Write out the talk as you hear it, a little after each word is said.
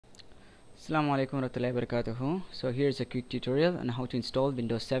Assalamu alaikum warahmatullahi wabarakatuh. So here's a quick tutorial on how to install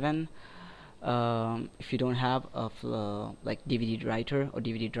Windows 7 if you don't have a like DVD writer or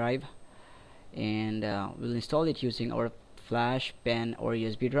DVD drive, and we'll install it using our flash, pen, or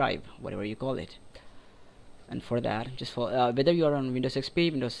USB drive, whatever you call it. And for that, just for whether you are on Windows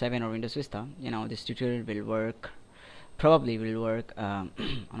XP, Windows 7, or Windows Vista, this tutorial will work, probably will work on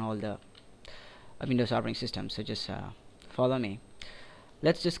all the Windows operating systems. So just follow me.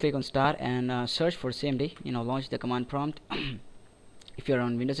 Let's just click on start and search for CMD. Launch the command prompt. If you're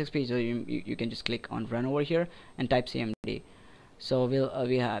on Windows XP, so you can just click on run over here and type CMD. So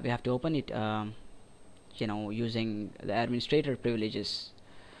we have to open it using the administrator privileges.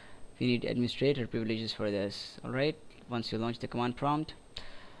 We need administrator privileges for this. Alright, once you launch the command prompt,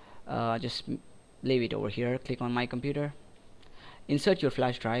 just leave it over here, click on my computer, insert your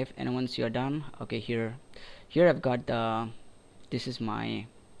flash drive, and once you're done, okay, here I've got the this is my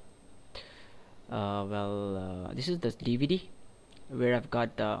this is the DVD where I've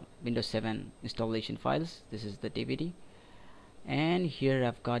got the Windows 7 installation files. This is the DVD, and here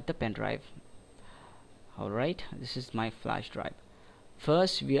I've got the pen drive. Alright, this is my flash drive.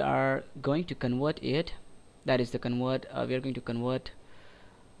 First we are going to convert it, that is the convert we are going to convert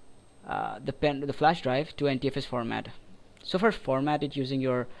the flash drive to NTFS format. So first format it using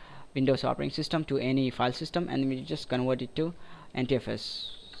your Windows operating system to any file system, and we just convert it to NTFS.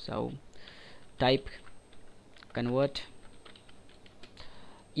 So type convert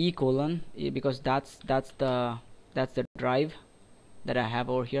because that's the drive that I have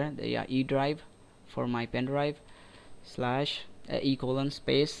over here, the E drive for my pen drive, slash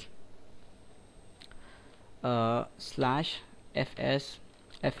space slash fs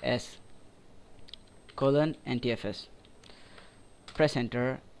colon NTFS. Press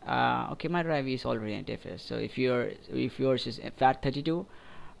enter. Okay, my drive is already NTFS. So if yours is FAT32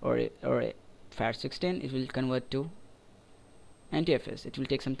 or FAT16, it will convert to NTFS. It will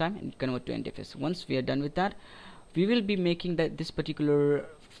take some time and convert to NTFS. Once we are done with that, we will be making this particular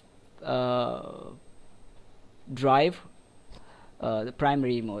drive the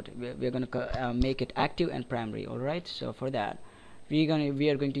primary mode. We are going to make it active and primary. All right. So for that, we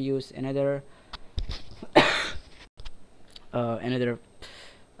are going to use another another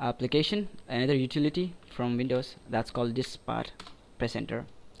application, another utility from Windows that's called diskpart. Press enter,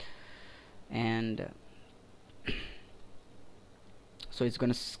 and so it's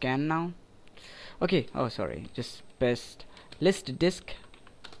gonna scan now. Okay, oh sorry, just pressed list disk.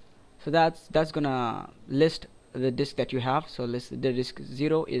 So that's gonna list the disk that you have. So list the disk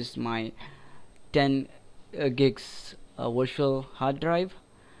 0 is my 10 gigs virtual hard drive,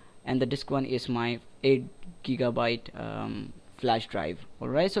 and the disk 1 is my 8 gigabyte flash drive.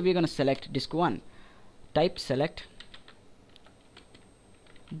 Alright, so we're gonna select disk 1. Type select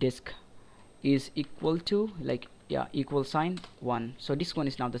disk is equal to equal sign 1. So disk 1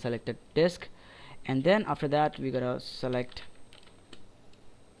 is now the selected disk, and then after that we gotta select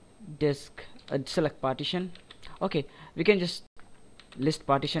disk select partition. Okay, we can just list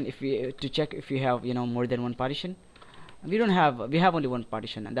partition if we to check if we have more than one partition. We have only one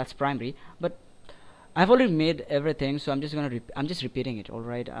partition, and that's primary, but I've already made everything, so I'm just repeating it. All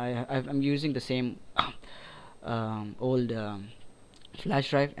right, I'm using the same old flash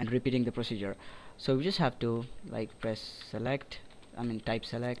drive and repeating the procedure. So we just have to press select, type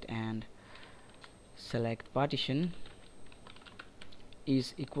select and select partition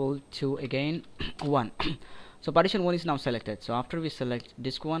is equal to again 1. So partition 1 is now selected. So after we select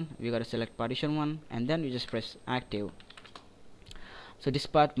disk 1, we gotta select partition 1, and then we just press active. So this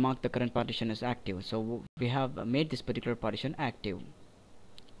part marked the current partition as active. So we have made this particular partition active.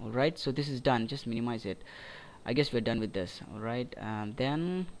 Alright, so this is done. Just minimize it. I guess we're done with this. Alright,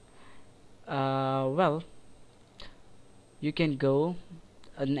 then well, you can go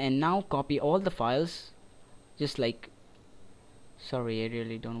and now copy all the files, just sorry, I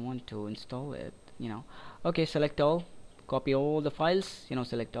really don't want to install it, Okay, select all, copy all the files,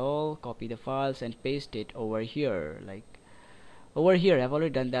 select all, copy the files and paste it over here, over here. I've already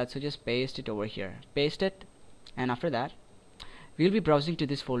done that, so just paste it over here, paste it, and after that we'll be browsing to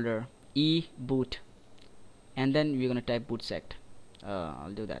this folder boot, and then we're gonna type boot sect.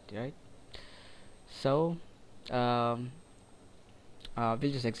 I'll do that, right? So we'll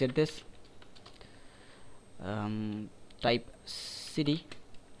just exit this, type cd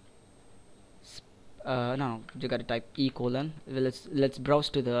no, you gotta type let's browse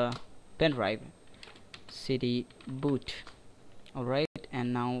to the pen drive, cd boot. Alright,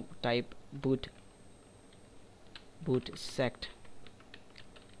 and now type boot sect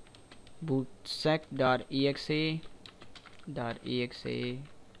bootSect.exe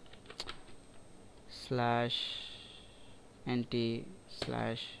slash nt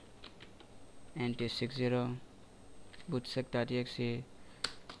slash nt60 bootsec.exe.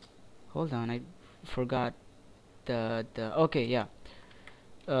 hold on, I forgot the okay, yeah,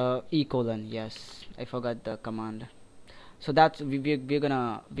 e colon, yes, I forgot the command. So that's we're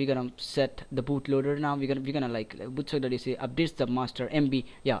gonna set the bootloader now. We're gonna like bootsec.exe updates the master MB,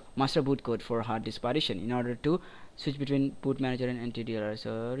 yeah, master boot code for hard disk partition in order to switch between boot manager and ntdlr.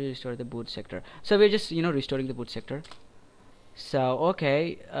 So restore the boot sector. So we're just restoring the boot sector. So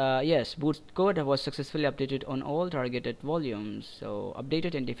okay, yes, boot code was successfully updated on all targeted volumes. So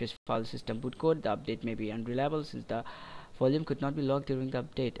updated interface file system boot code. The update may be unreliable since the volume could not be logged during the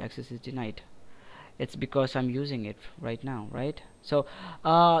update. Access is denied. It's because I'm using it right now, right? So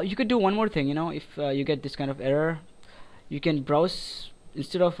you could do one more thing. If you get this kind of error, you can browse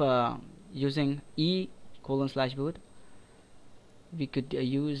instead of using e colon slash boot. We could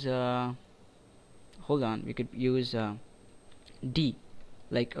use hold on. We could use D.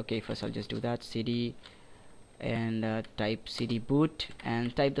 Like, okay, first I'll just do that, cd and type cd boot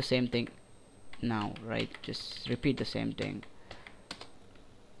and type the same thing now, right? Just repeat the same thing.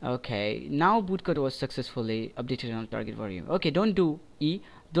 Okay, now boot code was successfully updated on target volume. Okay, don't do E,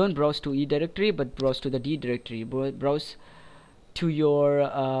 don't browse to E directory, but browse to the D directory. Browse to your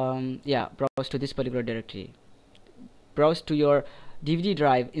yeah, browse to this particular directory. Browse to your DVD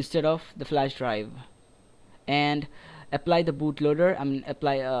drive instead of the flash drive, and apply the bootloader.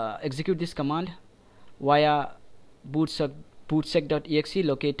 Execute this command via bootsec.exe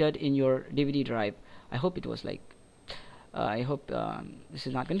located in your DVD drive. I hope it was like I hope this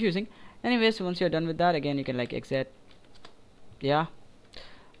is not confusing. Anyways, once you're done with that, again you can like exit. Yeah,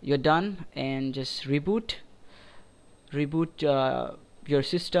 you're done, and just reboot your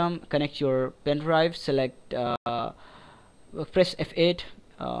system, connect your pen drive, select press F8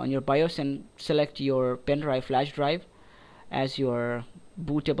 on your BIOS and select your pen drive flash drive as your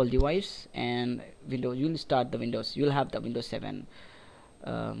bootable device, and you'll start the Windows. You'll have the Windows 7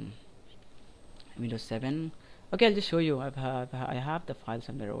 Windows 7. Okay, I'll just show you. I have the file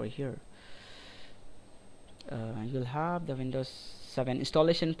somewhere over here. You'll have the Windows 7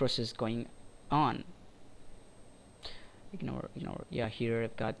 installation process going on. Ignore. Yeah, here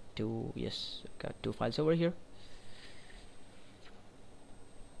I've got two. Yes, I've got two files over here.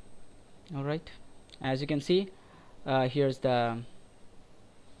 All right, as you can see, here's the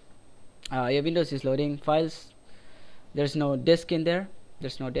your Windows is loading files. There's no disk in there.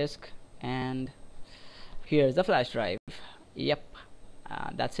 There's no disk, and here's the flash drive. Yep,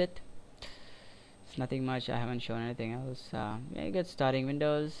 that's it. It's nothing much. I haven't shown anything else. Yeah, get starting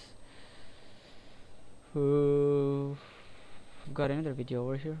Windows. I've got another video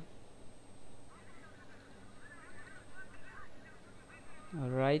over here.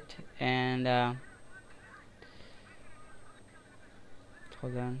 Alright, and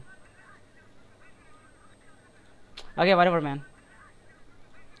hold on. Okay, whatever, man.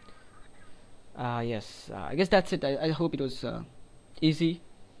 Yes, I guess that's it. I hope it was easy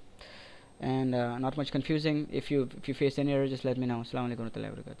and not much confusing. If you face any error, just let me know. Assalamu alaikum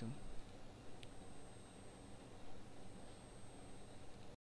warahmatullahi wabarakatuh.